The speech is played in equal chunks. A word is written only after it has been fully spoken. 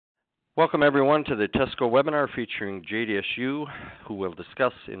Welcome everyone to the TESSCO webinar featuring JDSU, who will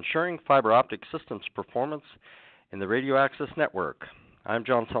discuss ensuring fiber optic systems performance in the radio access network. I'm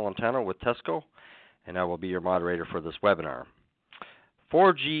John Celentano with TESSCO, and I will be your moderator for this webinar.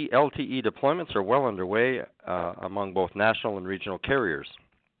 4G LTE deployments are well underway among both national and regional carriers.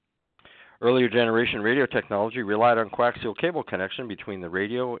 Earlier generation radio technology relied on coaxial cable connection between the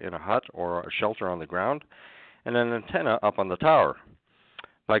radio in a hut or a shelter on the ground and an antenna up on the tower.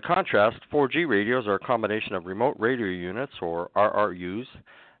 By contrast, 4G radios are a combination of remote radio units, or RRUs,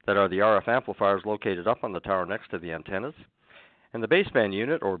 that are the RF amplifiers located up on the tower next to the antennas, and the baseband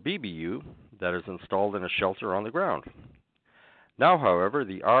unit, or BBU, that is installed in a shelter on the ground. Now, however,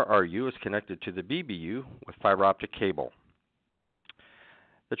 the RRU is connected to the BBU with fiber optic cable.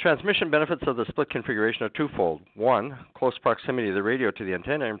 The transmission benefits of the split configuration are twofold. One, close proximity of the radio to the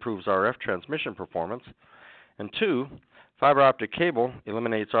antenna improves RF transmission performance, and two, fiber optic cable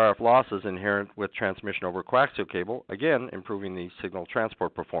eliminates RF losses inherent with transmission over coaxial cable, again improving the signal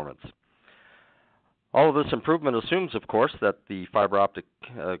transport performance. All of this improvement assumes, of course, that the fiber optic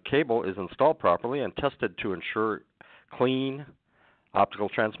cable is installed properly and tested to ensure clean optical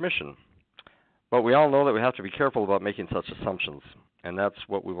transmission. But we all know that we have to be careful about making such assumptions, and that's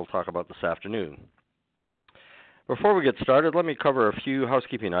what we will talk about this afternoon. Before we get started, let me cover a few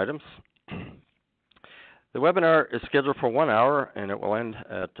housekeeping items. The webinar is scheduled for 1 hour, and it will end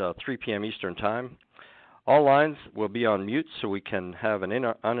at 3 p.m. Eastern Time. All lines will be on mute so we can have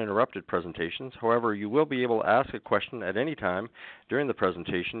uninterrupted presentations. However, you will be able to ask a question at any time during the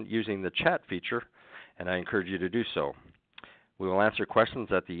presentation using the chat feature, and I encourage you to do so. We will answer questions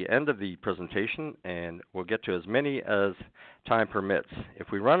at the end of the presentation, and we'll get to as many as time permits. If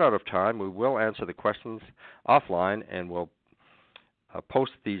we run out of time, we will answer the questions offline, and we'll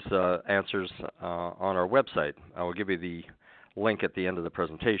post these answers on our website. I will give you the link at the end of the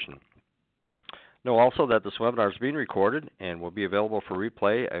presentation. Know also that this webinar is being recorded and will be available for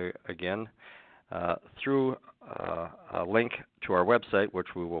replay again through a link to our website, which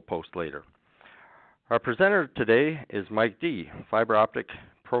we will post later. Our presenter today is Mike D., Fiber Optic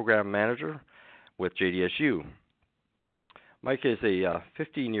Program Manager with JDSU. Mike is a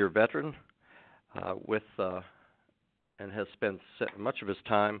 15-year veteran and has spent much of his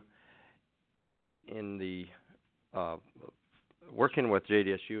time in the working with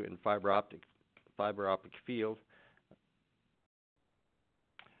JDSU in fiber optic field.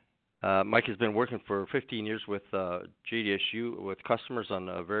 Mike has been working for 15 years with JDSU with customers on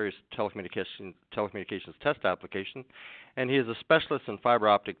various telecommunications test applications, and he is a specialist in fiber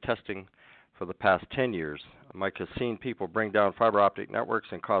optic testing for the past 10 years. Mike has seen people bring down fiber optic networks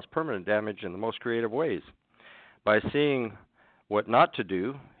and cause permanent damage in the most creative ways. By seeing what not to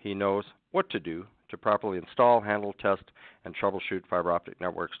do, he knows what to do to properly install, handle, test, and troubleshoot fiber optic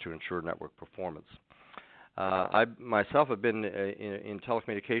networks to ensure network performance. I myself have been in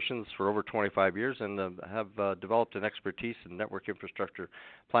telecommunications for over 25 years and have developed an expertise in network infrastructure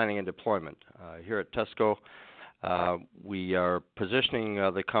planning and deployment. Here at TESSCO, we are positioning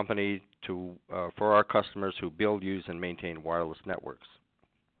the company for our customers who build, use, and maintain wireless networks.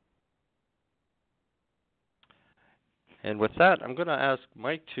 And with that, I'm going to ask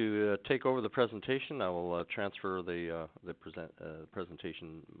Mike to take over the presentation. I will transfer the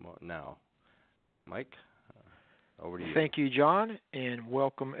presentation now. Mike, over to you. Thank you, John, and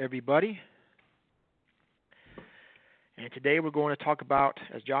welcome everybody. And today we're going to talk about,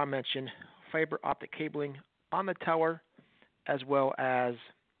 as John mentioned, fiber optic cabling on the tower, as well as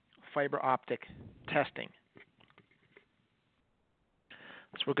fiber optic testing.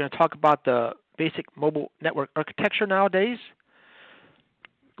 So we're going to talk about the basic mobile network architecture nowadays,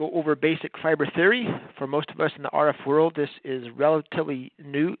 go over basic fiber theory. For most of us in the RF world, this is relatively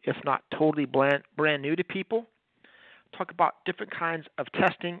new, if not totally brand new to people. Talk about different kinds of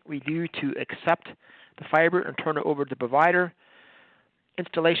testing we do to accept the fiber and turn it over to the provider,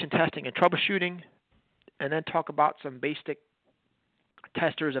 installation testing and troubleshooting, and then talk about some basic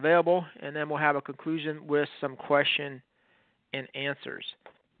testers available, and then we'll have a conclusion with some question and answers.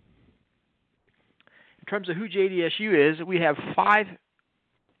 In terms of who JDSU is, we have 5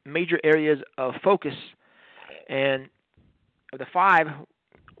 major areas of focus, and of the 5,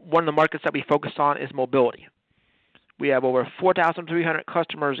 one of the markets that we focus on is mobility. We have over 4,300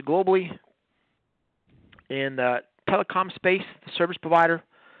 customers globally in the telecom space, the service provider,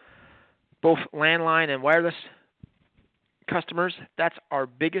 both landline and wireless customers. That's our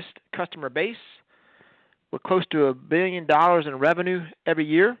biggest customer base. We're close to $1 billion in revenue every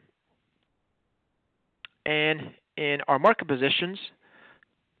year. And in our market positions,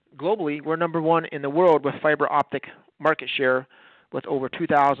 globally, we're number 1 in the world with fiber optic market share with over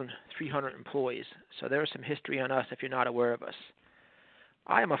 2,300 300 employees. So there's some history on us if you're not aware of us.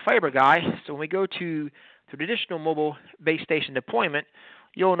 I am a fiber guy, so when we go to traditional mobile base station deployment,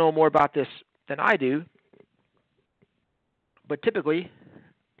 you'll know more about this than I do. But typically,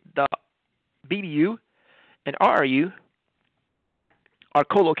 the BBU and RRU are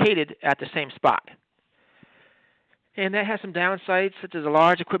co-located at the same spot. And that has some downsides, such as a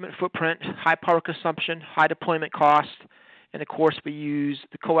large equipment footprint, high power consumption, high deployment costs, and of course we use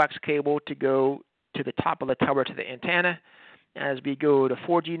the coax cable to go to the top of the tower to the antenna. As we go to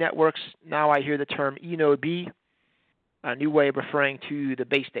 4G networks, now I hear the term eNode B, a new way of referring to the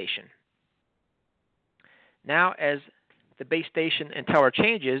base station. Now, as the base station and tower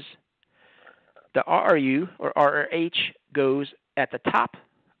changes, the RRU or RRH goes at the top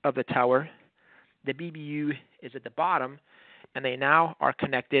of the tower, the BBU is at the bottom, and they now are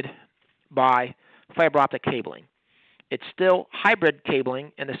connected by fiber optic cabling. It's still hybrid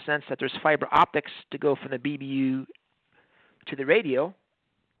cabling in the sense that there's fiber optics to go from the BBU to the radio,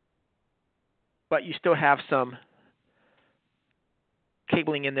 but you still have some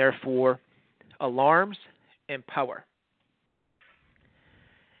cabling in there for alarms and power.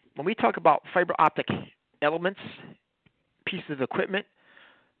 When we talk about fiber optic elements, pieces of equipment,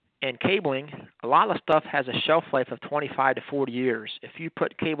 and cabling, a lot of stuff has a shelf life of 25 to 40 years. If you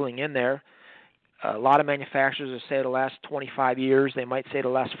put cabling in there, a lot of manufacturers will say it'll last 25 years. They might say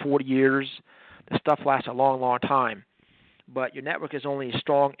it'll last 40 years. The stuff lasts a long, long time. But your network is only as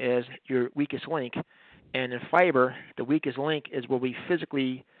strong as your weakest link. And in fiber, the weakest link is where we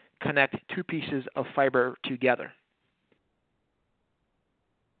physically connect two pieces of fiber together.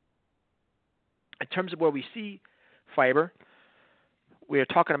 In terms of where we see fiber, we are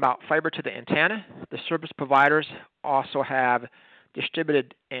talking about fiber to the antenna. The service providers also have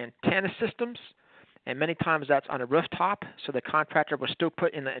distributed antenna systems, and many times that's on a rooftop, so the contractor will still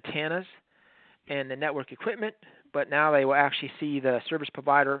put in the antennas and the network equipment, but now they will actually see the service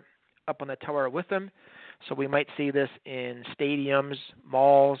provider up on the tower with them. So we might see this in stadiums,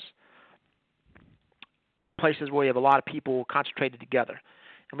 malls, places where you have a lot of people concentrated together.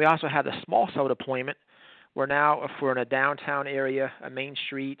 And we also have the small cell deployment, where now if we're in a downtown area, a main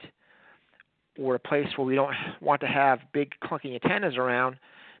street, or a place where we don't want to have big clunky antennas around,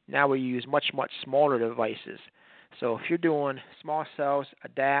 now we use much, much smaller devices. So if you're doing small cells, a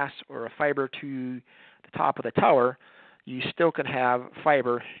DAS, or a fiber to the top of the tower, you still can have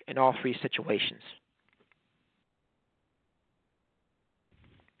fiber in all three situations.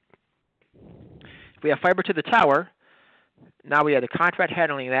 If we have fiber to the tower, now we have the contract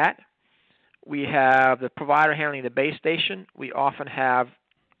handling that. We have the provider handling the base station. We often have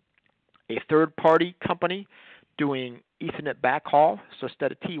a third-party company doing Ethernet backhaul. So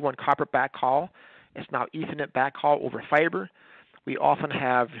instead of T1 copper backhaul, it's now Ethernet backhaul over fiber. We often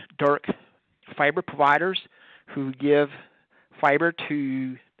have dark fiber providers who give fiber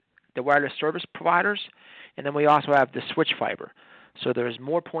to the wireless service providers. And then we also have the switch fiber. So there's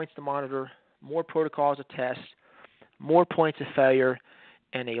more points to monitor, more protocols to test, more points of failure,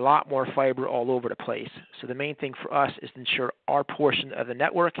 and a lot more fiber all over the place. So the main thing for us is to ensure our portion of the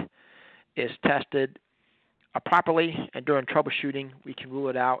network is tested properly, and during troubleshooting, we can rule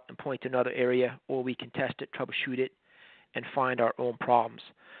it out and point to another area, or we can test it, troubleshoot it, and find our own problems.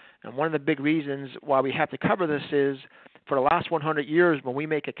 And one of the big reasons why we have to cover this is for the last 100 years, when we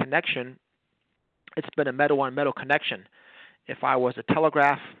make a connection, it's been a metal-on-metal connection. If I was a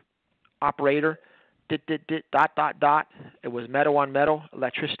telegraph operator, dot, dot, dot. It was metal on metal.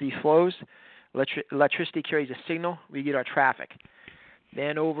 Electricity flows. Electricity carries a signal. We get our traffic.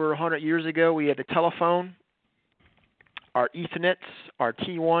 Then over 100 years ago, we had the telephone, our Ethernets, our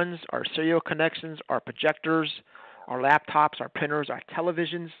T1s, our serial connections, our projectors, our laptops, our printers, our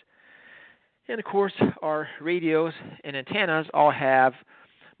televisions, and of course, our radios and antennas all have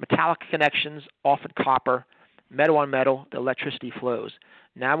metallic connections, often copper, metal on metal. The electricity flows.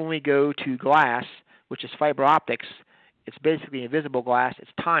 Now when we go to glass, which is fiber optics, it's basically invisible glass.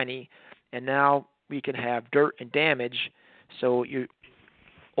 It's tiny, and now we can have dirt and damage. So your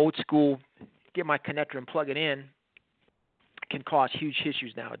old school, get my connector and plug it in, can cause huge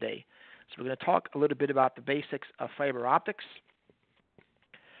issues nowadays. So we're going to talk a little bit about the basics of fiber optics.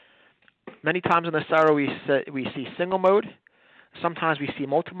 Many times in the SARO we see single mode. Sometimes we see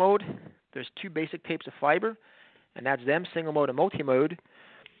multi-mode. There's two basic types of fiber, and that's them, single mode and multi-mode.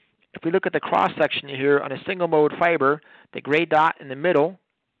 If we look at the cross-section here on a single-mode fiber, the gray dot in the middle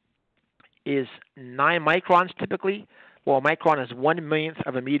is 9 microns typically. Well, a micron is 1/millionth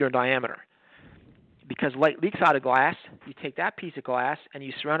of a meter in diameter. Because light leaks out of glass, you take that piece of glass and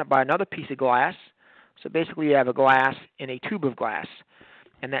you surround it by another piece of glass. So basically you have a glass in a tube of glass.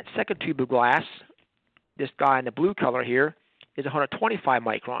 And that second tube of glass, this guy in the blue color here, is 125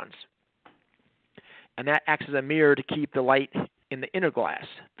 microns. And that acts as a mirror to keep the light in the inner glass,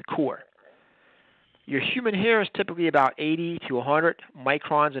 the core. Your human hair is typically about 80 to 100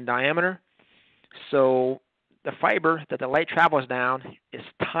 microns in diameter. So the fiber that the light travels down is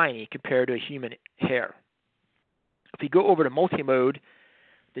tiny compared to a human hair. If we go over to multi-mode,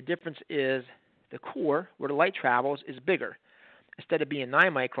 the difference is the core, where the light travels, is bigger. Instead of being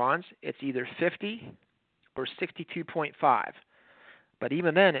 9 microns, it's either 50 or 62.5. But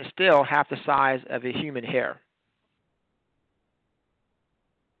even then, it's still half the size of a human hair.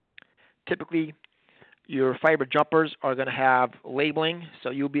 Typically, your fiber jumpers are going to have labeling, so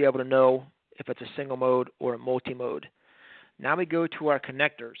you'll be able to know if it's a single mode or a multi-mode. Now we go to our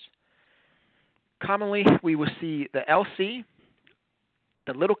connectors. Commonly, we will see the LC,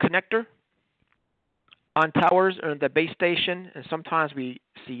 the little connector, on towers or the base station, and sometimes we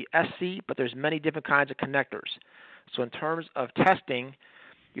see SC, but there's many different kinds of connectors. So in terms of testing,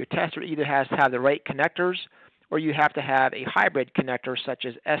 your tester either has to have the right connectors, or you have to have a hybrid connector such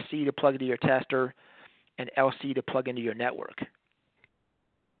as SC to plug into your tester and LC to plug into your network.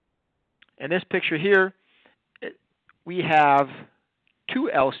 In this picture here, we have two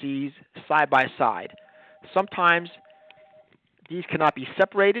LCs side by side. Sometimes these cannot be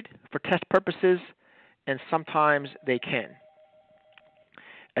separated for test purposes, and sometimes they can.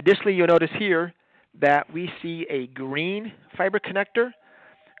 Additionally, you'll notice here that we see a green fiber connector.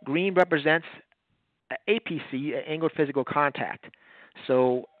 Green represents an APC, an angled physical contact.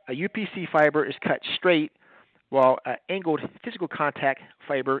 So a UPC fiber is cut straight, while an angled physical contact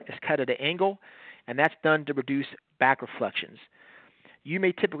fiber is cut at an angle, and that's done to reduce back reflections. You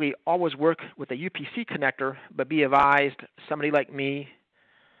may typically always work with a UPC connector, but be advised, somebody like me,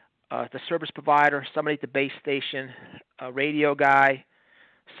 the service provider, somebody at the base station, a radio guy,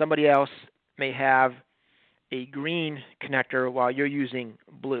 somebody else may have a green connector while you're using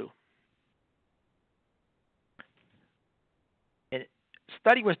blue. A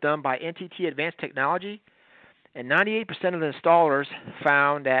study was done by NTT Advanced Technology, and 98% of the installers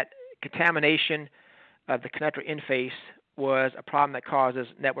found that contamination of the connector interface was a problem that causes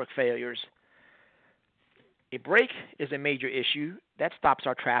network failures. A break is a major issue. That stops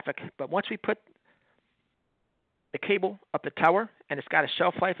our traffic. But once we put the cable up the tower and it's got a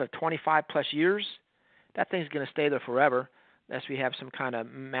shelf life of 25 plus years, that thing's going to stay there forever unless we have some kind of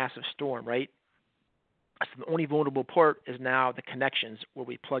massive storm, right? So the only vulnerable part is now the connections where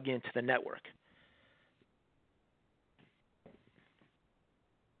we plug into the network.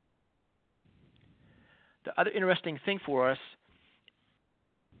 The other interesting thing for us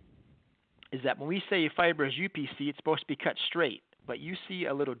is that when we say fiber is UPC, it's supposed to be cut straight. But you see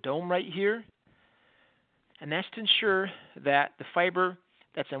a little dome right here, and that's to ensure that the fiber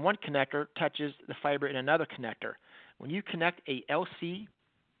that's in one connector touches the fiber in another connector. When you connect a LC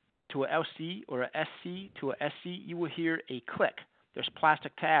to a LC or a SC to a SC, you will hear a click. There's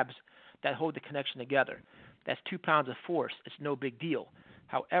plastic tabs that hold the connection together. That's 2 pounds of force. It's no big deal.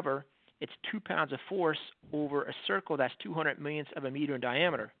 However, it's 2 pounds of force over a circle that's 200 millionths of a meter in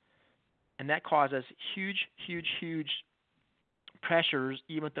diameter. And that causes huge, huge, huge pressures,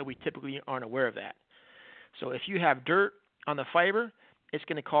 even though we typically aren't aware of that. So if you have dirt on the fiber, it's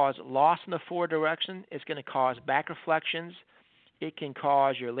going to cause loss in the forward direction. It's going to cause back reflections. It can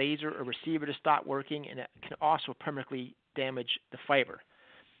cause your laser or receiver to stop working, and it can also permanently damage the fiber.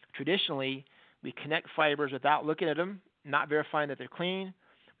 Traditionally, we connect fibers without looking at them, not verifying that they're clean.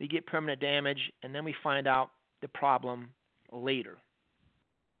 We get permanent damage, and then we find out the problem later.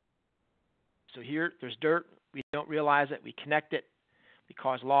 So here, there's dirt. We don't realize it. We connect it. We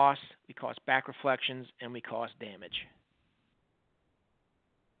cause loss. We cause back reflections, and we cause damage.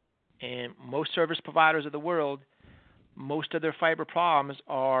 And most service providers of the world, most of their fiber problems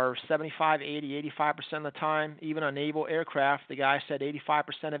are 75, 80, 85% of the time. Even on naval aircraft, the guy said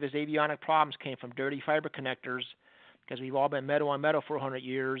 85% of his avionic problems came from dirty fiber connectors, because we've all been metal on metal for 100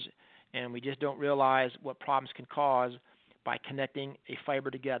 years, and we just don't realize what problems can cause by connecting a fiber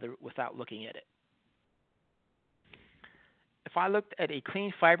together without looking at it. If I looked at a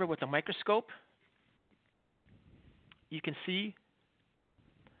clean fiber with a microscope, you can see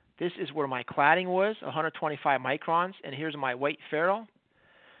this is where my cladding was, 125 microns, and here's my white ferrule.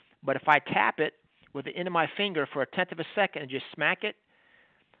 But if I tap it with the end of my finger for a tenth of a second and just smack it,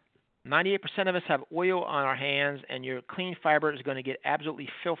 98% of us have oil on our hands, and your clean fiber is going to get absolutely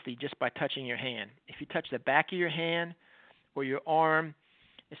filthy just by touching your hand. If you touch the back of your hand or your arm,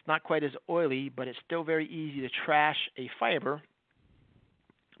 it's not quite as oily, but it's still very easy to trash a fiber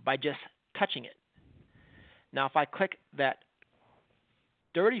by just touching it. Now, if I click that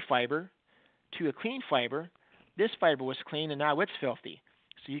dirty fiber to a clean fiber. This fiber was clean and now it's filthy.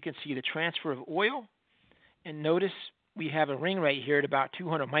 So you can see the transfer of oil, and notice we have a ring right here at about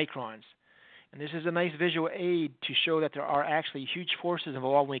 200 microns. And this is a nice visual aid to show that there are actually huge forces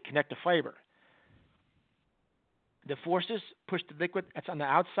involved when we connect a fiber. The forces push the liquid that's on the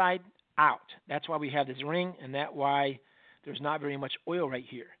outside out. That's why we have this ring, and that's why there's not very much oil right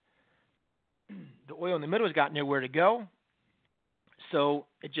here. The oil in the middle has got nowhere to go, so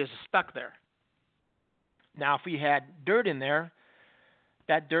it just stuck there. Now, if we had dirt in there,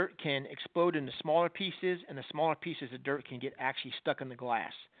 that dirt can explode into smaller pieces, and the smaller pieces of dirt can get actually stuck in the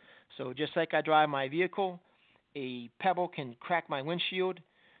glass. So just like I drive my vehicle, a pebble can crack my windshield.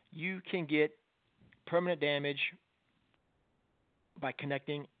 You can get permanent damage by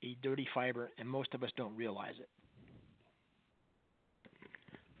connecting a dirty fiber, and most of us don't realize it.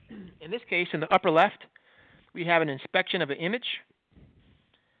 In this case, in the upper left, we have an inspection of an image,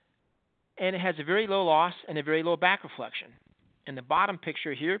 and it has a very low loss and a very low back reflection. In the bottom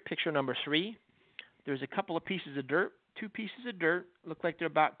picture here, picture number 3, there's a couple of pieces of dirt. 2 pieces of dirt look like they're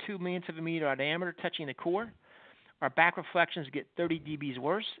about 2 millionths of a meter in diameter touching the core. Our back reflections get 30 dBs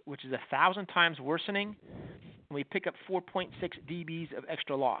worse, which is 1,000 times worsening, and we pick up 4.6 dBs of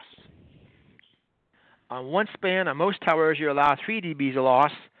extra loss. On one span, on most towers, you're allowed 3 dBs of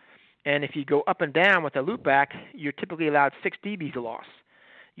loss, and if you go up and down with a loopback, you're typically allowed 6 dBs of loss.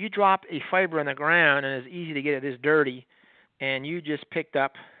 You drop a fiber on the ground, and it's easy to get it this dirty, and you just picked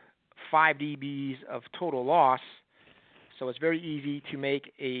up 5 dBs of total loss, so it's very easy to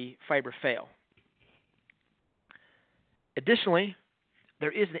make a fiber fail. Additionally,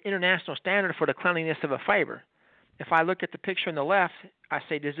 there is the international standard for the cleanliness of a fiber. If I look at the picture on the left, I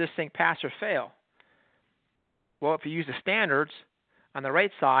say, does this thing pass or fail? Well, if you use the standards, on the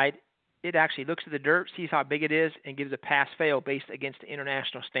right side, it actually looks at the dirt, sees how big it is, and gives a pass-fail based against the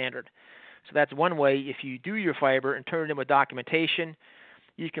international standard. So that's one way. If you do your fiber and turn it in with documentation,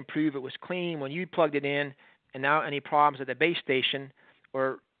 you can prove it was clean when you plugged it in, and now any problems at the base station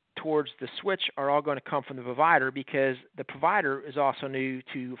or towards the switch are all going to come from the provider, because the provider is also new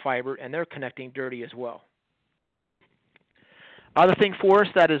to fiber and they're connecting dirty as well. Other thing for us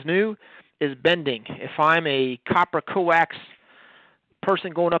that is new is bending. If I'm a copper coax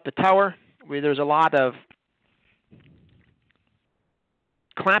person going up the tower where there's a lot of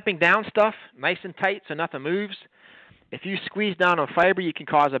clamping down stuff, nice and tight so nothing moves, if you squeeze down on fiber, you can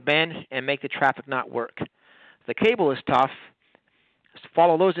cause a bend and make the traffic not work. The cable is tough.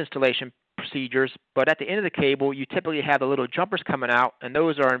 Follow those installation procedures, but at the end of the cable, you typically have the little jumpers coming out, and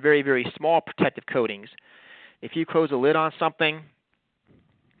those are in very, very small protective coatings. If you close a lid on something,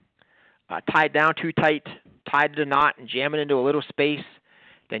 tie it down too tight, tie it to a knot, and jam it into a little space,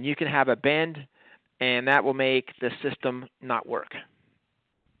 then you can have a bend, and that will make the system not work.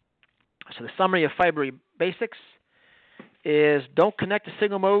 So the summary of fiber basics is don't connect a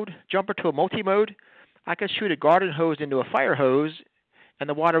single mode jumper to a multi-mode. I can shoot a garden hose into a fire hose and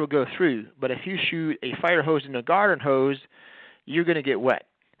the water will go through. But if you shoot a fire hose into a garden hose, you're going to get wet.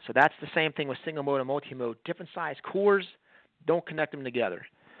 So that's the same thing with single mode and multi-mode. Different size cores, don't connect them together.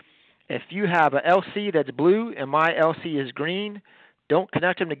 If you have an LC that's blue and my LC is green, don't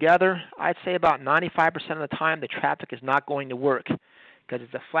connect them together. I'd say about 95% of the time the traffic is not going to work because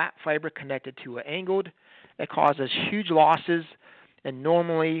it's a flat fiber connected to an angled. It causes huge losses, and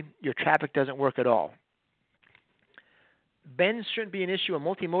normally your traffic doesn't work at all. Bends shouldn't be an issue in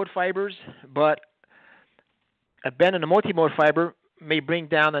multi-mode fibers, but a bend in a multi-mode fiber may bring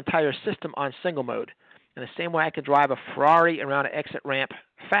down the entire system on single mode. In the same way I can drive a Ferrari around an exit ramp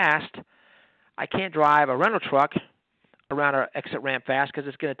fast, I can't drive a rental truck around an exit ramp fast because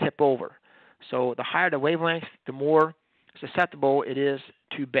it's going to tip over. So the higher the wavelength, the more susceptible it is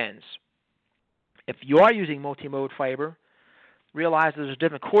to bends. If you are using multi-mode fiber, realize there's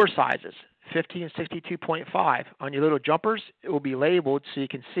different core sizes, 50 and 62.5. On your little jumpers, it will be labeled so you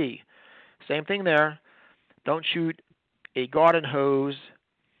can see. Same thing there. Don't shoot a garden hose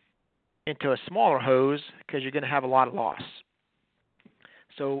into a smaller hose because you're going to have a lot of loss.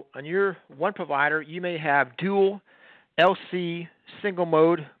 So on your one provider, you may have dual LC single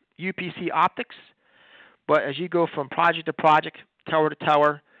mode UPC optics, but as you go from project to project, tower to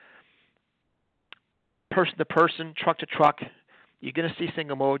tower, person to person, truck to truck, you're going to see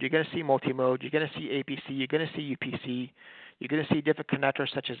single mode, you're going to see multi-mode, you're going to see APC, you're going to see UPC, you're going to see different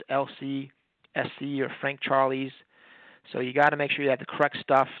connectors such as LC, SC, or Frank Charlie's. So you got to make sure you have the correct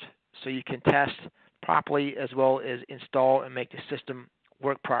stuff so you can test properly as well as install and make the system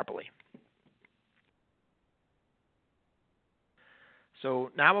work properly.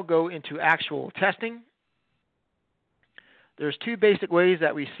 So now we'll go into actual testing. There's two basic ways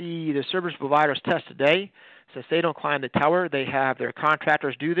that we see the service providers test today. Since they don't climb the tower, they have their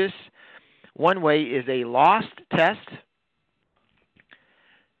contractors do this. One way is a loss test,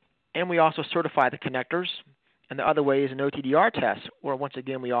 and we also certify the connectors. And the other way is an OTDR test, where once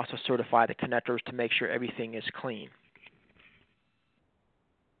again we also certify the connectors to make sure everything is clean.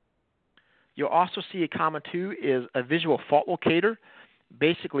 You'll also see a common too is a visual fault locator.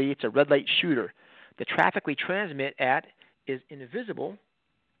 Basically, it's a red light shooter. The traffic we transmit at is invisible.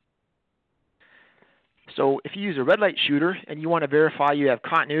 So if you use a red light shooter and you want to verify you have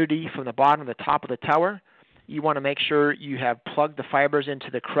continuity from the bottom to the top of the tower, you want to make sure you have plugged the fibers into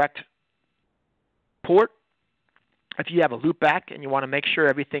the correct port. If you have a loop back and you want to make sure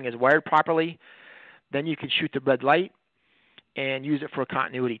everything is wired properly, then you can shoot the red light and use it for a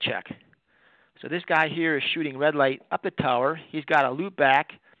continuity check. So this guy here is shooting red light up the tower. He's got a loop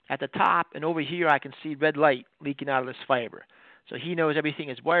back at the top, and over here I can see red light leaking out of this fiber. So he knows everything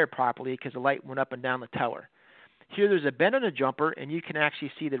is wired properly because the light went up and down the tower. Here there's a bend on the jumper, and you can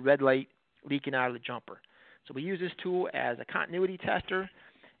actually see the red light leaking out of the jumper. So we use this tool as a continuity tester,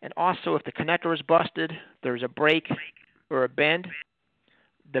 and also if the connector is busted, there's a break or a bend,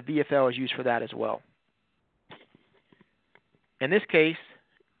 the VFL is used for that as well. In this case,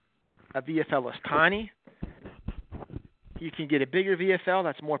 a VFL is tiny. You can get a bigger VFL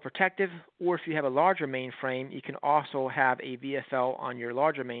that's more protective, or if you have a larger mainframe, you can also have a VFL on your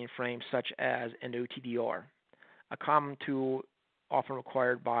larger mainframe, such as an OTDR, a common tool often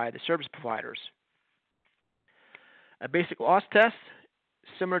required by the service providers. A basic loss test,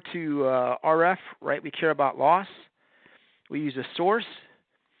 similar to RF, right? We care about loss. We use a source,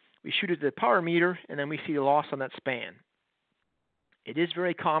 we shoot it to the power meter, and then we see the loss on that span. It is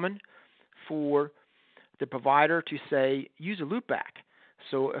very common for the provider to say, use a loopback.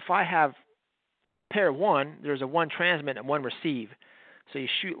 So if I have pair 1, there's a 1 transmit and 1 receive. So you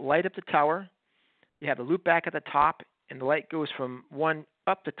shoot light up the tower, you have a loopback at the top, and the light goes from 1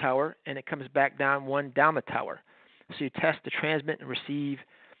 up the tower, and it comes back down 1 down the tower. So you test the transmit and receive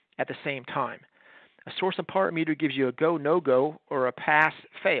at the same time. A source and power meter gives you a go, no-go, or a pass,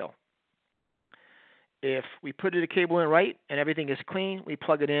 fail. If we put a cable in right and everything is clean, we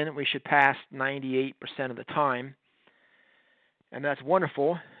plug it in, and we should pass 98% of the time. And that's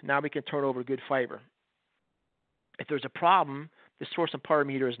wonderful. Now we can turn over good fiber. If there's a problem, the source and power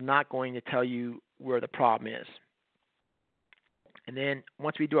meter is not going to tell you where the problem is. And then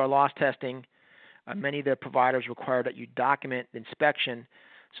once we do our loss testing, many of the providers require that you document the inspection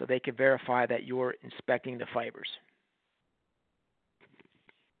so they can verify that you're inspecting the fibers.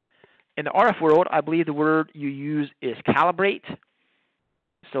 In the RF world, I believe the word you use is calibrate.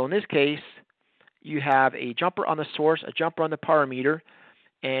 So in this case, you have a jumper on the source, a jumper on the power meter,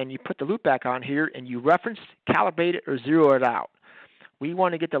 and you put the loop back on here, and you reference, calibrate it, or zero it out. We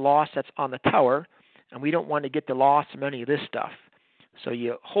want to get the loss that's on the tower, and we don't want to get the loss from any of this stuff. So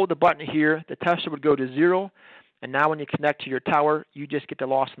you hold the button here, the tester would go to 0, and now when you connect to your tower, you just get the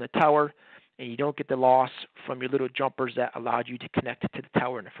loss on the tower, and you don't get the loss from your little jumpers that allowed you to connect to the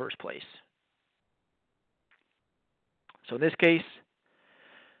tower in the first place. So in this case,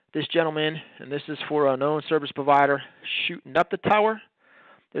 this gentleman, and this is for a known service provider, shooting up the tower.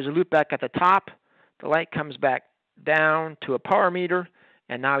 There's a loop back at the top. The light comes back down to a power meter,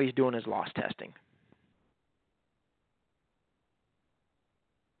 and now he's doing his loss testing.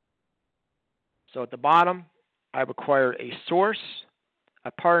 So at the bottom, I require a source,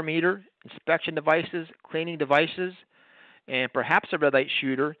 a power meter, inspection devices, cleaning devices, and perhaps a red light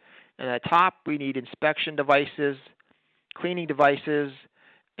shooter. And at the top, we need inspection devices, cleaning devices,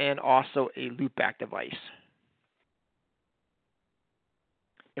 and also a loopback device.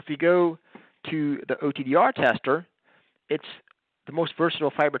 If we go to the OTDR tester, it's the most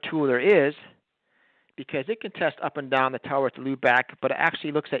versatile fiber tool there is because it can test up and down the tower with the loopback, but it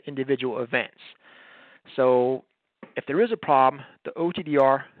actually looks at individual events. So if there is a problem, the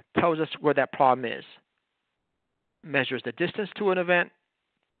OTDR tells us where that problem is. Measures the distance to an event,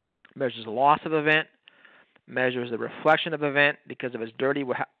 measures the loss of event, measures the reflection of event because if it's dirty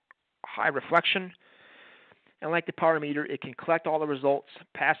with high reflection. And like the power meter, it can collect all the results,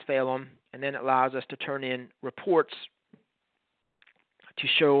 pass, fail them, and then it allows us to turn in reports to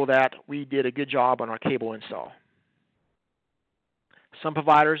show that we did a good job on our cable install. Some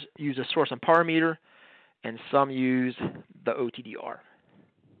providers use a source and power meter, and some use the OTDR.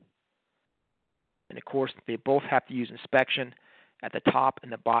 And of course, they both have to use inspection at the top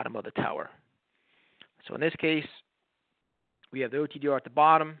and the bottom of the tower. So in this case, we have the OTDR at the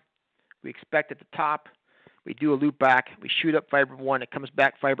bottom, we expect at the top, we do a loop back, we shoot up fiber 1, it comes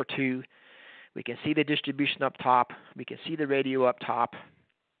back fiber 2, We can see the distribution up top. We can see the radio up top.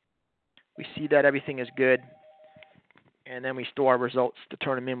 We see that everything is good. And then we store our results to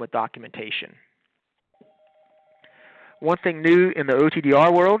turn them in with documentation. One thing new in the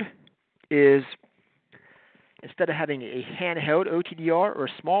OTDR world is instead of having a handheld OTDR or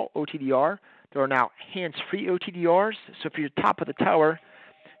a small OTDR, there are now hands-free OTDRs. So if you're top of the tower,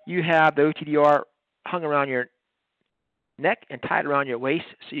 you have the OTDR hung around your neck and tied around your waist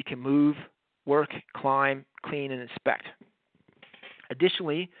so you can move, work, climb, clean, and inspect.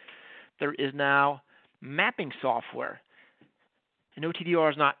 Additionally, there is now mapping software. An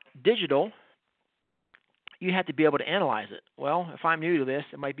OTDR is not digital. You have to be able to analyze it. Well, if I'm new to this,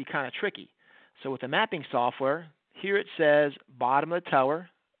 it might be kind of tricky. So with the mapping software, here it says bottom of the tower,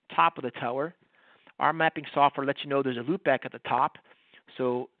 top of the tower. Our mapping software lets you know there's a loopback at the top.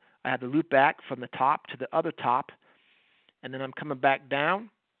 So I have the loopback from the top to the other top, and then I'm coming back down.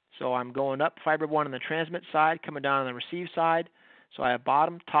 So I'm going up fiber 1 on the transmit side, coming down on the receive side. So I have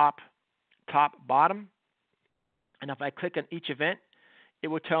bottom, top, top, bottom. And if I click on each event, it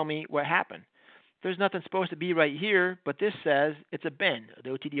will tell me what happened. There's nothing supposed to be right here, but this says it's a bend. The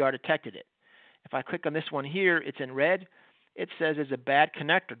OTDR detected it. If I click on this one here, it's in red. It says it's a bad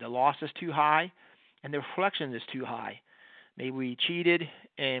connector. The loss is too high, and the reflection is too high. Maybe we cheated,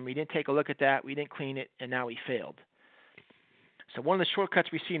 and we didn't take a look at that. We didn't clean it, and now we failed. So one of the shortcuts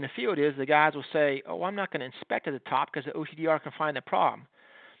we see in the field is the guys will say, oh, I'm not going to inspect at the top because the OTDR can find the problem.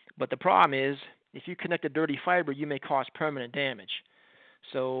 But the problem is if you connect a dirty fiber, you may cause permanent damage.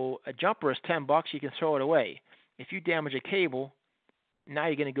 So a jumper is $10. You can throw it away. If you damage a cable, now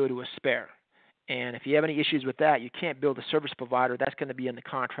you're going to go to a spare. And if you have any issues with that, you can't bill the service provider. That's going to be in the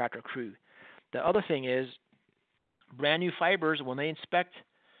contractor crew. The other thing is brand new fibers, when they inspect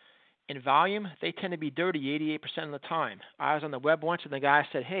in volume, they tend to be dirty 88% of the time. I was on the web once and the guy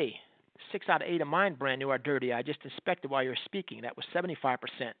said, hey, 6 out of 8 of mine brand new are dirty. I just inspected while you were speaking. That was 75%.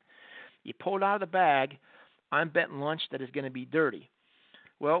 You pull it out of the bag, I'm betting lunch that it's going to be dirty.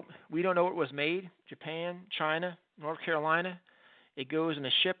 Well, we don't know where it was made. Japan, China, North Carolina. It goes in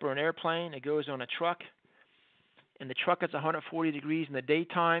a ship or an airplane. It goes on a truck. In the truck, it's 140 degrees in the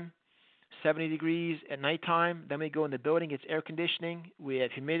daytime, 70 degrees at nighttime. Then we go in the building. It's air conditioning. We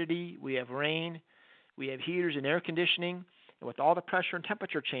have humidity. We have rain. We have heaters and air conditioning. And with all the pressure and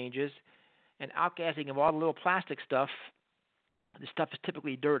temperature changes and outgassing of all the little plastic stuff, the stuff is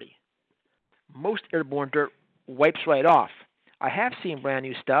typically dirty. Most airborne dirt wipes right off. I have seen brand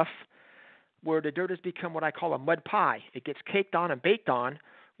new stuff where the dirt has become what I call a mud pie. It gets caked on and baked on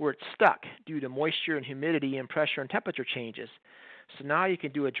where it's stuck due to moisture and humidity and pressure and temperature changes. So now you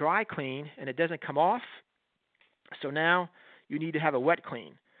can do a dry clean and it doesn't come off. So now you need to have a wet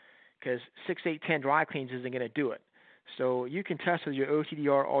clean because 6, 8, 10 dry cleans isn't going to do it. So you can test with your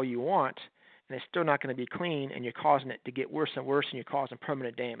OTDR all you want and it's still not going to be clean and you're causing it to get worse and worse and you're causing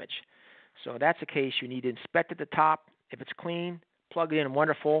permanent damage. So if that's the case, you need to inspect at the top. If it's clean, plug it in,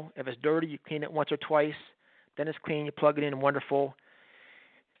 wonderful. If it's dirty, you clean it once or twice. Then it's clean, you plug it in, wonderful.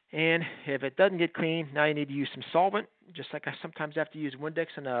 And if it doesn't get clean, now you need to use some solvent, just like I sometimes have to use Windex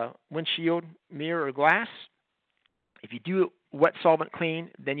in a windshield, mirror, or glass. If you do wet solvent clean,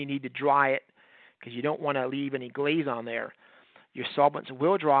 then you need to dry it because you don't want to leave any glaze on there. Your solvents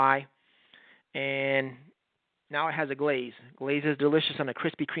will dry, and now it has a glaze. Glaze is delicious on a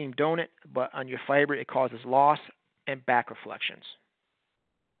Krispy Kreme donut, but on your fiber it causes loss and back reflections.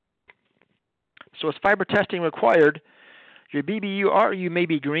 So is fiber testing required? Your BBU-RU may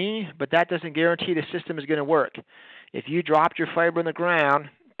be green, but that doesn't guarantee the system is going to work. If you dropped your fiber on the ground,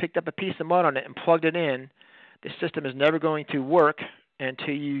 picked up a piece of mud on it, and plugged it in, the system is never going to work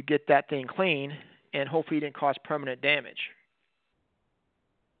until you get that thing clean, and hopefully it didn't cause permanent damage.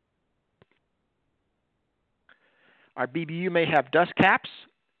 Our BBU may have dust caps,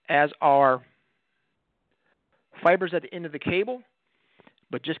 as our fibers at the end of the cable,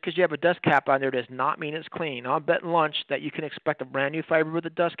 but just because you have a dust cap on there does not mean it's clean. I'm betting lunch that you can expect a brand new fiber with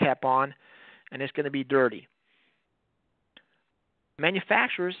a dust cap on, and it's going to be dirty.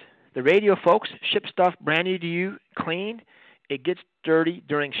 Manufacturers, the radio folks, ship stuff brand new to you, clean. It gets dirty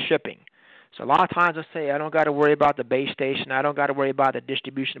during shipping. So a lot of times I say I don't got to worry about the base station. I don't got to worry about the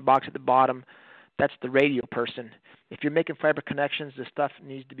distribution box at the bottom. That's the radio person. If you're making fiber connections, the stuff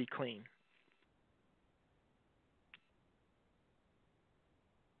needs to be clean.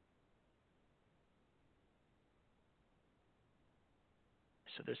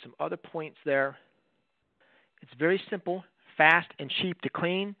 So there's some other points there. It's very simple, fast, and cheap to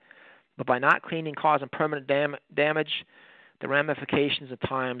clean, but by not cleaning, causing permanent damage, the ramifications at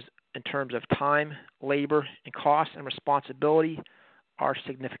times in terms of time, labor, and cost and responsibility are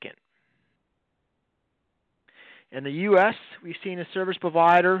significant. In the U.S., we've seen a service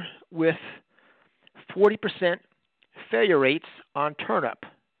provider with 40% failure rates on turn-up,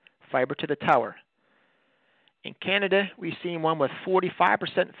 fiber to the tower. In Canada, we've seen one with 45%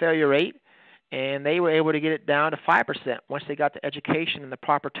 failure rate, and they were able to get it down to 5% once they got the education and the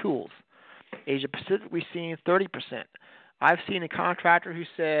proper tools. Asia Pacific, we've seen 30%. I've seen a contractor who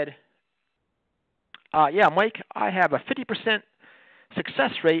said, yeah, Mike, I have a 50%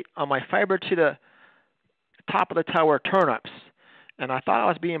 success rate on my fiber to the top of the tower turn-ups. And I thought I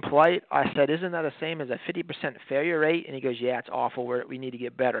was being polite. I said, isn't that the same as a 50% failure rate? And he goes, yeah, it's awful. We need to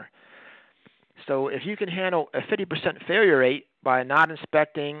get better. So if you can handle a 50% failure rate by not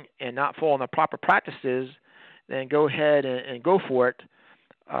inspecting and not following the proper practices, then go ahead and go for it.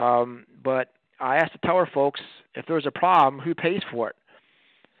 But I asked the tower folks, if there's a problem, who pays for it?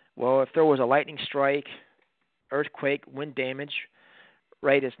 Well, if there was a lightning strike, earthquake, wind damage,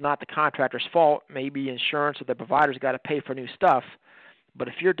 right, it's not the contractor's fault. Maybe insurance or the provider's got to pay for new stuff. But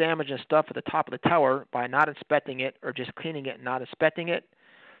if you're damaging stuff at the top of the tower by not inspecting it or just cleaning it and not inspecting it,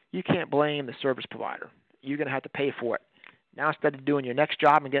 you can't blame the service provider. You're going to have to pay for it. Now, instead of doing your next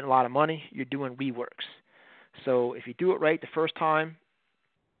job and getting a lot of money, you're doing reworks. So if you do it right the first time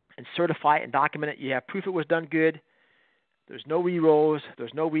and certify it and document it, you have proof it was done good. There's no re-rolls.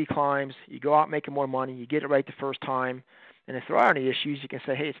 There's no re-climbs. You go out making more money. You get it right the first time. And if there are any issues, you can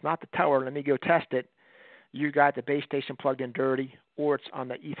say, hey, it's not the tower. Let me go test it. You got the base station plugged in dirty, or it's on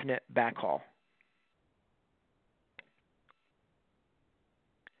the Ethernet backhaul.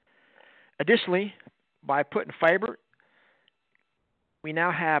 Additionally, by putting fiber, we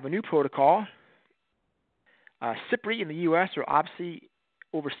now have a new protocol. CIPRI in the U.S. or OBSI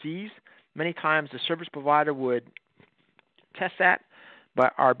overseas. Many times the service provider would test that,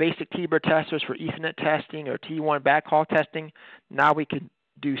 but our basic T-bird testers for Ethernet testing or T1 backhaul testing, now we can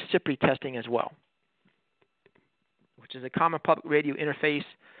do CIPRI testing as well, which is a common public radio interface.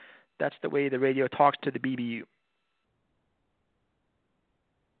 That's the way the radio talks to the BBU.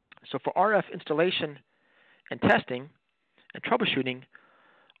 So for RF installation and testing and troubleshooting,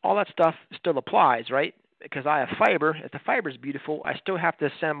 all that stuff still applies, right? Because I have fiber. If the fiber is beautiful, I still have to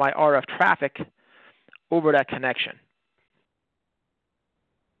send my RF traffic over that connection.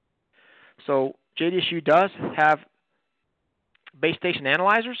 So JDSU does have base station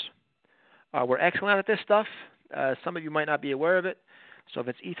analyzers. We're excellent at this stuff. Some of you might not be aware of it. So if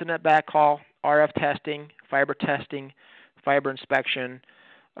it's Ethernet backhaul, RF testing, fiber inspection,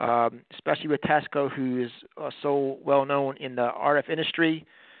 especially with TESSCO, who is so well known in the RF industry,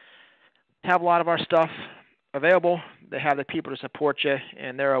 have a lot of our stuff available. They have the people to support you,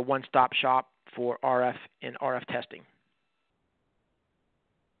 and they're a one-stop shop for RF and RF testing.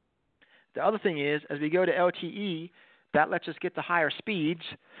 The other thing is, as we go to LTE, that lets us get the higher speeds,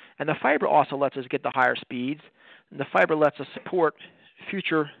 and the fiber also lets us get the higher speeds, and the fiber lets us support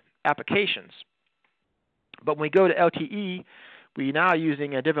future applications. But when we go to LTE, we're now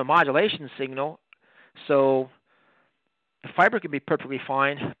using a different modulation signal, so the fiber can be perfectly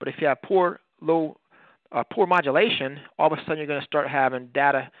fine, but if you have poor modulation, all of a sudden you're going to start having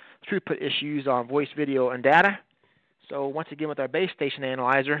data throughput issues on voice, video, and data. So once again, with our base station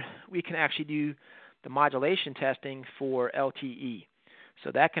analyzer, we can actually do the modulation testing for LTE.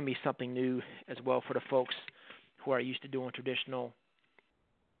 So that can be something new as well for the folks who are used to doing traditional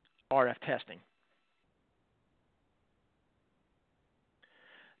RF testing.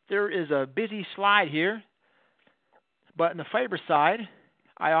 There is a busy slide here, but on the fiber side,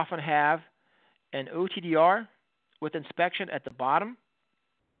 I often have an OTDR with inspection at the bottom,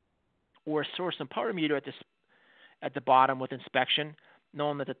 or a source and power meter at the bottom with inspection,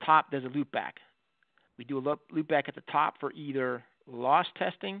 knowing that at the top there's a loopback. We do a loopback at the top for either loss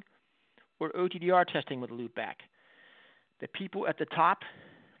testing or OTDR testing with a loopback. The people at the top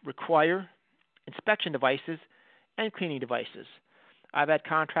require inspection devices and cleaning devices. I've had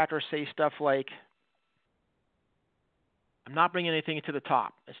contractors say stuff like, I'm not bringing anything to the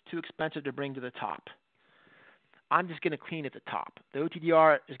top. It's too expensive to bring to the top. I'm just going to clean at the top. The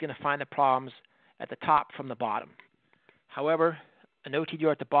OTDR is going to find the problems at the top from the bottom. However, an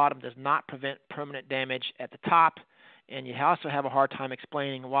OTDR at the bottom does not prevent permanent damage at the top, and you also have a hard time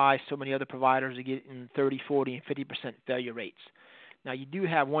explaining why so many other providers are getting 30, 40, and 50% failure rates. Now, you do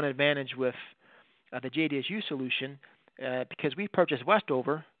have one advantage with the JDSU solution, because we purchased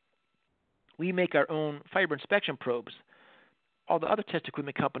Westover. We make our own fiber inspection probes. All the other test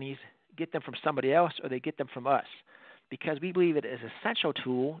equipment companies get them from somebody else, or they get them from us, because we believe it is an essential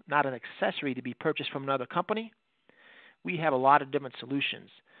tool, not an accessory to be purchased from another company. We have a lot of different solutions.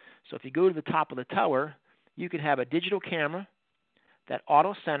 So if you go to the top of the tower, you can have a digital camera that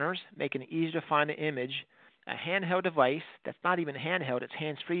auto centers, making it easier to find the image, a handheld device that's not even handheld, it's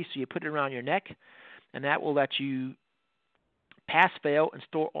hands-free, so you put it around your neck, and that will let you pass, fail, and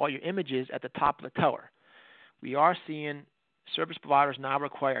store all your images at the top of the tower. We are seeing service providers now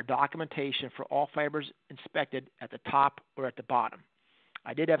require documentation for all fibers inspected at the top or at the bottom.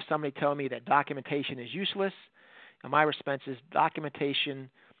 I did have somebody tell me that documentation is useless, and my response is documentation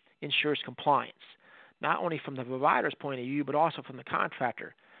ensures compliance, not only from the provider's point of view, but also from the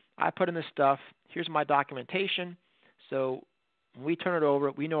contractor. I put in this stuff, here's my documentation, so when we turn it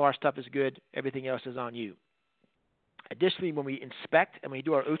over, we know our stuff is good, everything else is on you. Additionally, when we inspect and we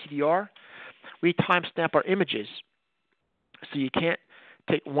do our OTDR, we timestamp our images. So you can't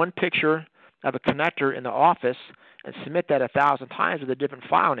take one picture of a connector in the office and submit that 1,000 times with a different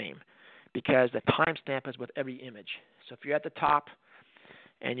file name, because the timestamp is with every image. So if you're at the top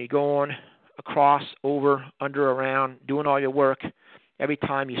and you're going across, over, under, around, doing all your work, every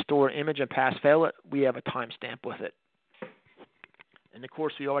time you store an image and pass fail it, we have a timestamp with it. And of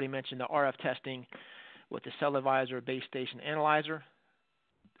course, we already mentioned the RF testing with the cell advisor base station analyzer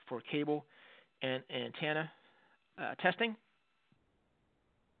for cable and antenna testing.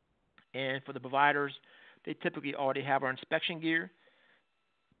 And for the providers, they typically already have our inspection gear.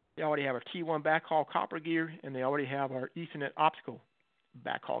 They already have our T1 backhaul copper gear, and they already have our Ethernet optical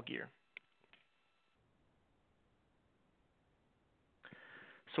backhaul gear.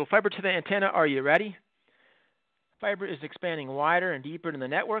 So fiber to the antenna, are you ready? Fiber is expanding wider and deeper in the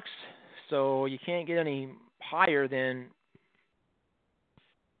networks, so you can't get any higher than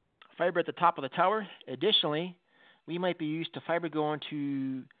fiber at the top of the tower. Additionally, we might be used to fiber going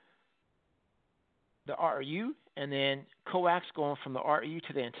to the RU and then coax going from the RU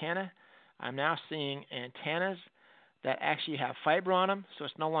to the antenna. I'm now seeing antennas that actually have fiber on them, so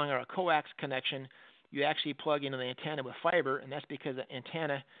it's no longer a coax connection. You actually plug into the antenna with fiber, and that's because the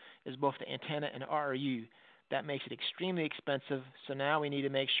antenna is both the antenna and RU. That makes it extremely expensive, so now we need to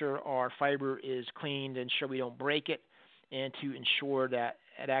make sure our fiber is cleaned, ensure we don't break it, and to ensure that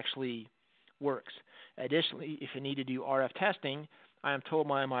it actually works. Additionally, if you need to do RF testing, I am told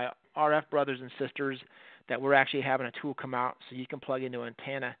by my RF brothers and sisters that we're actually having a tool come out so you can plug into an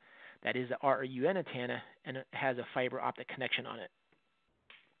antenna that is the RUN antenna and it has a fiber optic connection on it.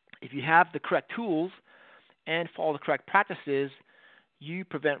 If you have the correct tools and follow the correct practices, you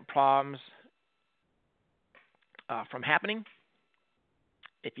prevent problems from happening.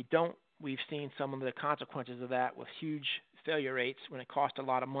 If you don't, we've seen some of the consequences of that with huge failure rates when it costs a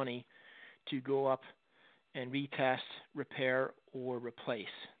lot of money to go up and retest, repair, or replace.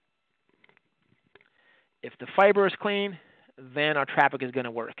 If the fiber is clean, then our traffic is going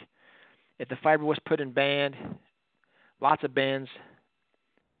to work. If the fiber was put in band, lots of bends,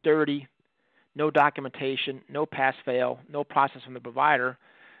 dirty, no documentation, no pass-fail, no process from the provider,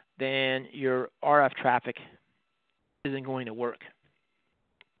 then your RF traffic isn't going to work.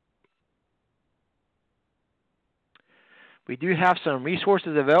 We do have some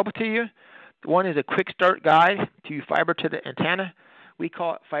resources available to you. One is a quick start guide to fiber to the antenna. We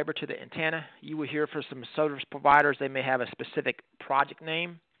call it fiber to the antenna. You will hear for some service providers, they may have a specific project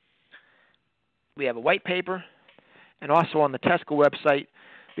name. We have a white paper, and also on the TESSCO website,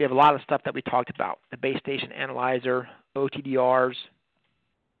 we have a lot of stuff that we talked about. The base station analyzer, OTDRs,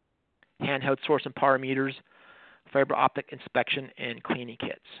 handheld source and power meters, fiber optic inspection, and cleaning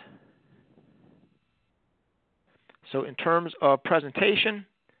kits. So in terms of presentation,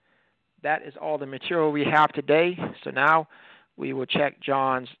 that is all the material we have today. So now we will check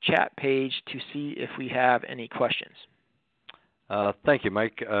John's chat page to see if we have any questions. Thank you,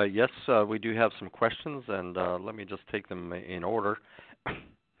 Mike. Yes, we do have some questions, and let me just take them in order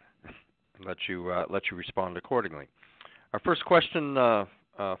and let you respond accordingly. Our first question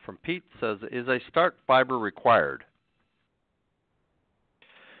from Pete says, is a start fiber required?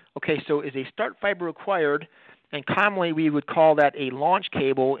 Okay, so is a start fiber required? And commonly we would call that a launch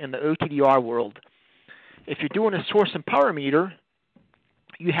cable in the OTDR world. If you're doing a source and power meter,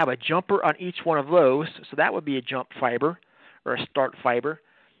 you have a jumper on each one of those, so that would be a jump fiber or a start fiber.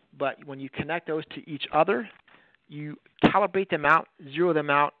 But when you connect those to each other, you calibrate them out, zero them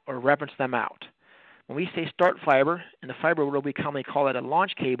out, or reference them out. When we say start fiber, in the fiber world we commonly call it a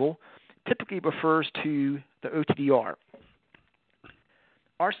launch cable, typically refers to the OTDR.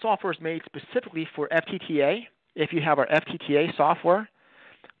 Our software is made specifically for FTTA. If you have our FTTA software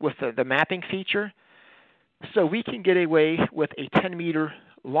with the mapping feature, so we can get away with a 10-meter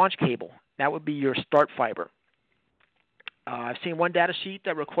launch cable. That would be your start fiber. I've seen one data sheet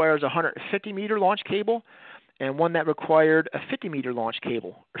that requires a 150-meter launch cable and one that required a 50-meter launch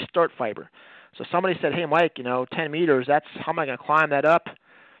cable or start fiber. So somebody said, hey, Mike, 10 meters, how am I going to climb that up?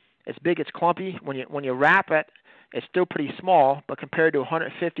 It's big, it's clumpy. When you wrap it, it's still pretty small, but compared to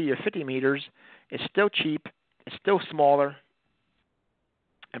 150 or 50 meters, it's still cheap, it's still smaller,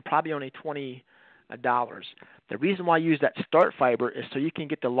 and probably only $20. The reason why I use that start fiber is so you can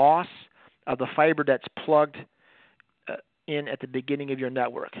get the loss of the fiber that's plugged in at the beginning of your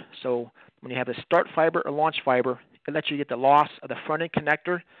network. So when you have a start fiber or launch fiber, it lets you get the loss of the front end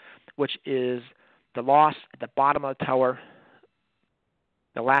connector, which is the loss at the bottom of the tower,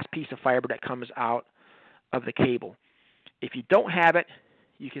 the last piece of fiber that comes out of the cable. If you don't have it,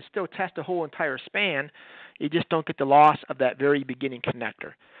 you can still test the whole entire span. You just don't get the loss of that very beginning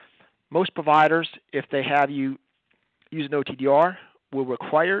connector. Most providers, if they have you use an OTDR, will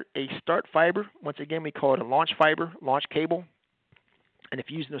require a start fiber. Once again, we call it a launch fiber, launch cable. And if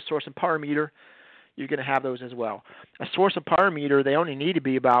you're using a source and power meter, you're going to have those as well. A source and power meter, they only need to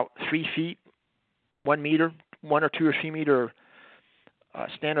be about 3 feet, 1 meter, 1 or 2 or 3 meter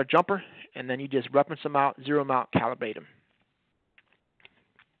standard jumper, and then you just reference them out, zero them out, calibrate them.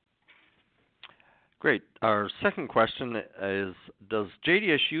 Great. Our second question is, does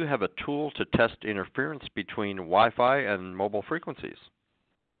JDSU have a tool to test interference between Wi-Fi and mobile frequencies?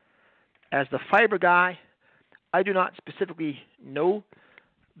 As the fiber guy, I do not specifically know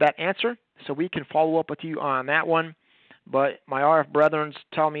that answer, so we can follow up with you on that one. But my RF brethren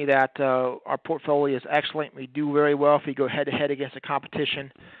tell me that our portfolio is excellent. We do very well if we go head-to-head against the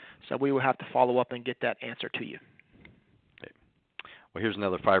competition, so we will have to follow up and get that answer to you. Okay. Well, here's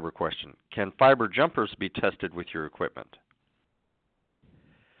another fiber question. Can fiber jumpers be tested with your equipment?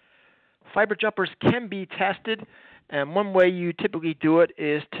 Fiber jumpers can be tested, and one way you typically do it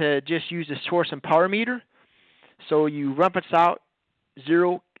is to just use a source and power meter. So you reference out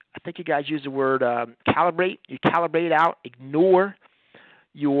zero. I think you guys use the word calibrate. You calibrate out, ignore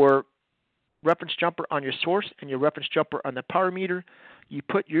your reference jumper on your source and your reference jumper on the power meter. You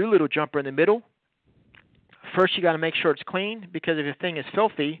put your little jumper in the middle. First, you got to make sure it's clean, because if your thing is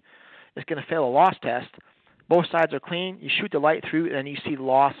filthy, it's going to fail a loss test. Both sides are clean. You shoot the light through, and you see the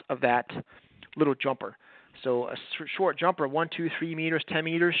loss of that little jumper. So a short jumper, 1, 2, 3 meters, 10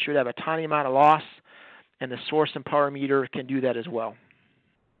 meters, should have a tiny amount of loss, and the source and power meter can do that as well.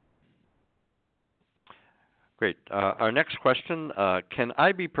 Great. Our next question, can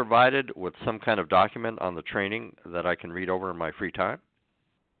I be provided with some kind of document on the training that I can read over in my free time?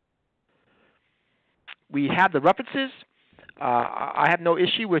 We have the references. I have no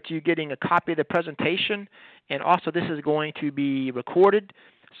issue with you getting a copy of the presentation, and also this is going to be recorded.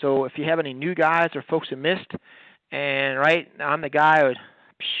 So if you have any new guys or folks who missed, and I'm the guy who,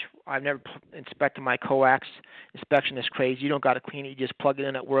 I've never inspected my coax. Inspection is crazy. You don't got to clean it. You just plug it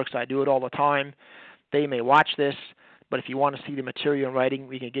in. It works. I do it all the time. They may watch this, but if you want to see the material in writing,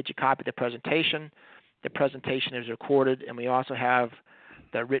 we can get you a copy of the presentation. The presentation is recorded, and we also have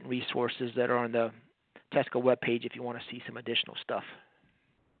the written resources that are on the TESSCO webpage if you want to see some additional stuff.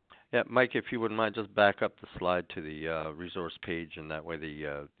 Yeah, Mike, if you wouldn't mind, just back up the slide to the resource page, and that way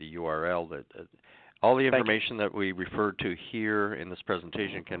the URL, all the information that we referred to here in this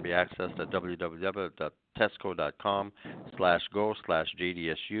presentation can be accessed at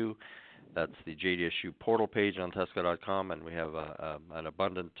www.tessco.com/go/JDSU. That's the JDSU portal page on TESSCO.com, and we have an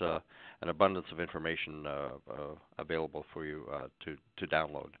abundance of information available for you to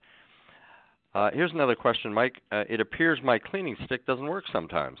download. Here's another question, Mike. It appears my cleaning stick doesn't work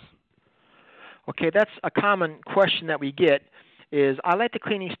sometimes. Okay, that's a common question that we get. Is I like the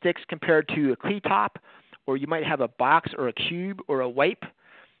cleaning sticks compared to a cleat top, or you might have a box or a cube or a wipe.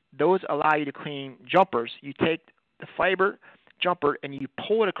 Those allow you to clean jumpers. You take the fiber jumper and you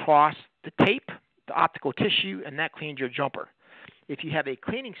pull it across the tape, the optical tissue, and that cleans your jumper. If you have a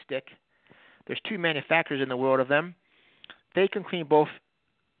cleaning stick, there's 2 manufacturers in the world of them. They can clean both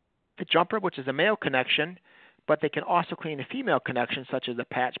the jumper, which is a male connection, but they can also clean the female connection, such as the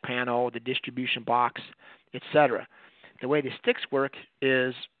patch panel, the distribution box, etc. The way the sticks work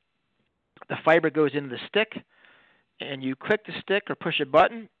is the fiber goes into the stick, and you click the stick or push a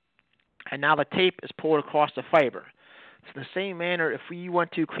button, and now the tape is pulled across the fiber. So the same manner, if we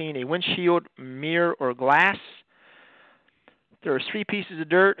want to clean a windshield, mirror, or glass, there are 3 pieces of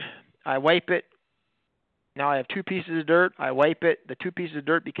dirt. I wipe it. Now I have 2 pieces of dirt. I wipe it. The 2 pieces of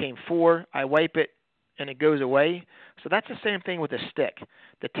dirt became 4. I wipe it, and it goes away. So that's the same thing with a stick.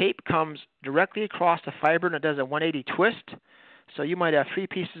 The tape comes directly across the fiber, and it does a 180 twist. So you might have 3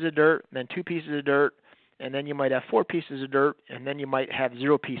 pieces of dirt, then 2 pieces of dirt, and then you might have 4 pieces of dirt, and then you might have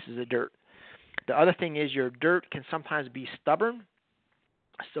 0 pieces of dirt. The other thing is your dirt can sometimes be stubborn.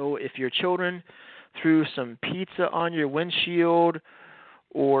 So if your children threw some pizza on your windshield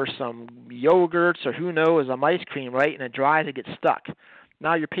or some yogurts or who knows, some ice cream, right, and it dries, it gets stuck.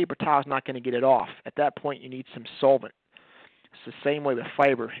 Now your paper towel is not going to get it off. At that point, you need some solvent. It's the same way with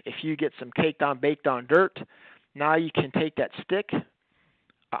fiber. If you get some caked on, baked on dirt, now you can take that stick,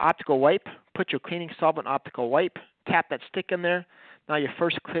 optical wipe, put your cleaning solvent optical wipe, tap that stick in there. Now your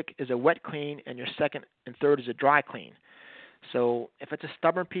first click is a wet clean, and your second and third is a dry clean. So if it's a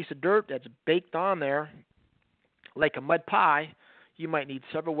stubborn piece of dirt that's baked on there, like a mud pie, you might need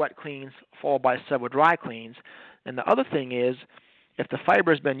several wet cleans followed by several dry cleans. And the other thing is, if the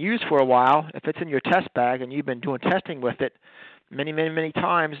fiber has been used for a while, if it's in your test bag and you've been doing testing with it, many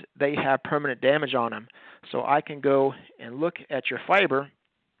times they have permanent damage on them. So I can go and look at your fiber,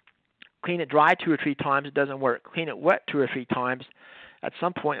 clean it dry 2 or 3 times, it doesn't work. Clean it wet 2 or 3 times, at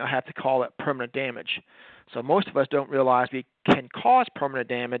some point I'll have to call it permanent damage. So most of us don't realize we can cause permanent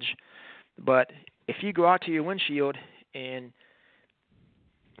damage, but if you go out to your windshield and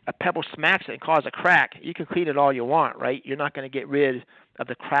a pebble smacks it and causes a crack, you can clean it all you want, right? You're not going to get rid of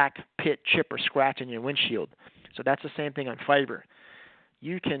the crack, pit, chip, or scratch in your windshield. So that's the same thing on fiber.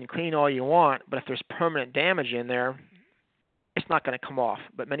 You can clean all you want, but if there's permanent damage in there, it's not going to come off.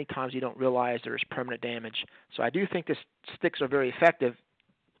 But many times you don't realize there's permanent damage. So I do think the sticks are very effective,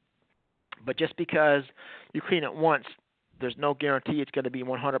 but just because you clean it once, there's no guarantee it's going to be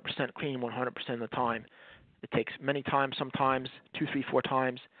 100% clean 100% of the time. It takes many times, sometimes 2, 3, 4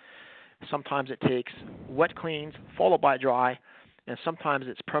 times. Sometimes it takes wet cleans followed by dry, and sometimes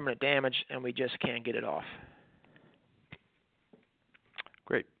it's permanent damage and we just can't get it off.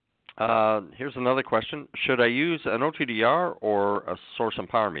 Great. Here's another question. Should I use an OTDR or a source and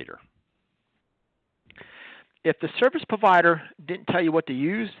power meter? If the service provider didn't tell you what to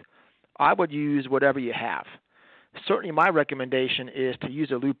use, I would use whatever you have. Certainly my recommendation is to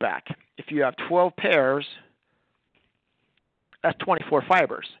use a loopback. If you have 12 pairs, that's 24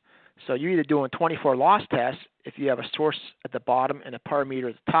 fibers. So you're either doing 24 loss tests if you have a source at the bottom and a power meter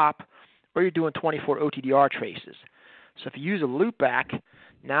at the top, or you're doing 24 OTDR traces. So if you use a loopback,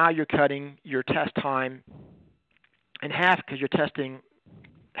 now you're cutting your test time in half because you're testing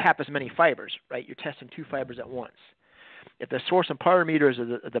half as many fibers, right? You're testing 2 fibers at once. If the source and power meter is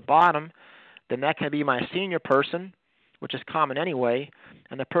at the bottom, then that can be my senior person, which is common anyway,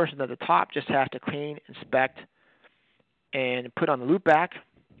 and the person at the top just has to clean, inspect, and put on the loopback.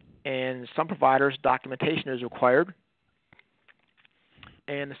 And some providers, documentation is required.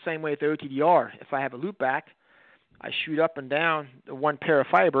 And the same way with the OTDR. If I have a loopback, I shoot up and down the one pair of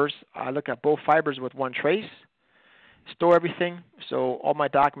fibers. I look at both fibers with one trace, store everything, so all my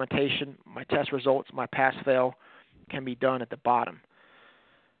documentation, my test results, my pass-fail can be done at the bottom.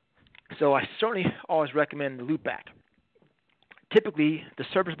 So I certainly always recommend the loopback. Typically, the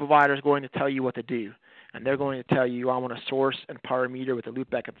service provider is going to tell you what to do, and they're going to tell you, I want a source and power meter with a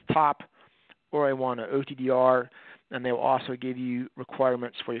loopback at the top, or I want an OTDR, and they'll also give you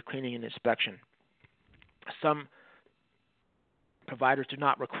requirements for your cleaning and inspection. Some providers do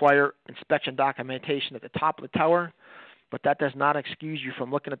not require inspection documentation at the top of the tower, but that does not excuse you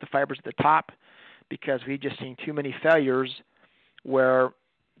from looking at the fibers at the top, because we've just seen too many failures where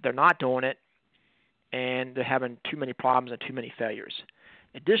they're not doing it and they're having too many problems and too many failures.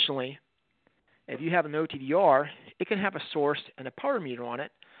 Additionally, if you have an OTDR, it can have a source and a power meter on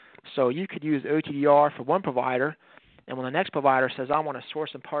it. So you could use OTDR for one provider, and when the next provider says, I want a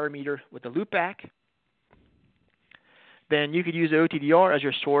source and power meter with a loopback, then you could use the OTDR as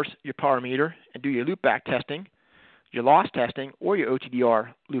your source, your power meter, and do your loopback testing, your loss testing, or your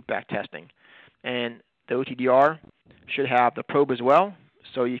OTDR loopback testing. And the OTDR should have the probe as well,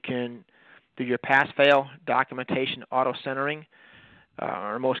 so you can do your pass-fail documentation auto-centering.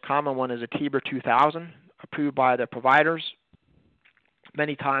 Our most common one is a TEBR 2000, approved by the providers.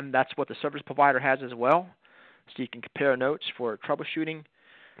 Many times that's what the service provider has as well, so you can compare notes for troubleshooting.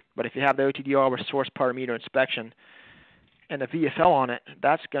 But if you have the OTDR with source power meter inspection and the VFL on it,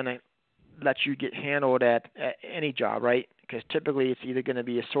 that's going to let you get handled at any job, right? Because typically it's either going to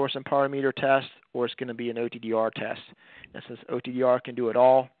be a source and power meter test or it's going to be an OTDR test. And since OTDR can do it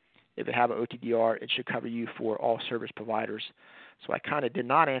all, if you have an OTDR, it should cover you for all service providers. So I kind of did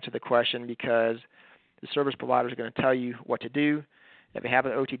not answer the question because the service provider is going to tell you what to do. If you have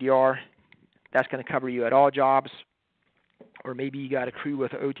an OTDR, that's going to cover you at all jobs. Or maybe you got a crew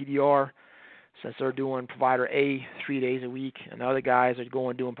with an OTDR since they're doing provider A 3 days a week, and the other guys are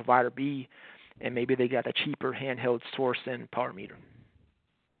going doing provider B, and maybe they got a cheaper handheld source and power meter.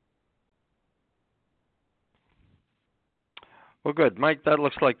 Well, good, Mike. That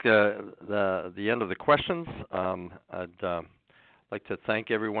looks like the end of the questions. I'd like to thank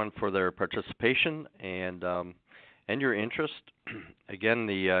everyone for their participation, and and your interest. Again,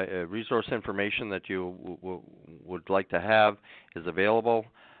 the resource information that you would like to have is available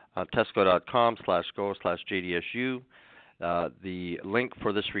on TESSCO.com/go/JDSU. The link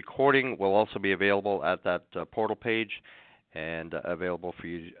for this recording will also be available at that portal page and available for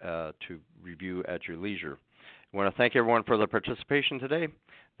you to review at your leisure. I want to thank everyone for their participation today.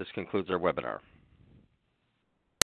 This concludes our webinar.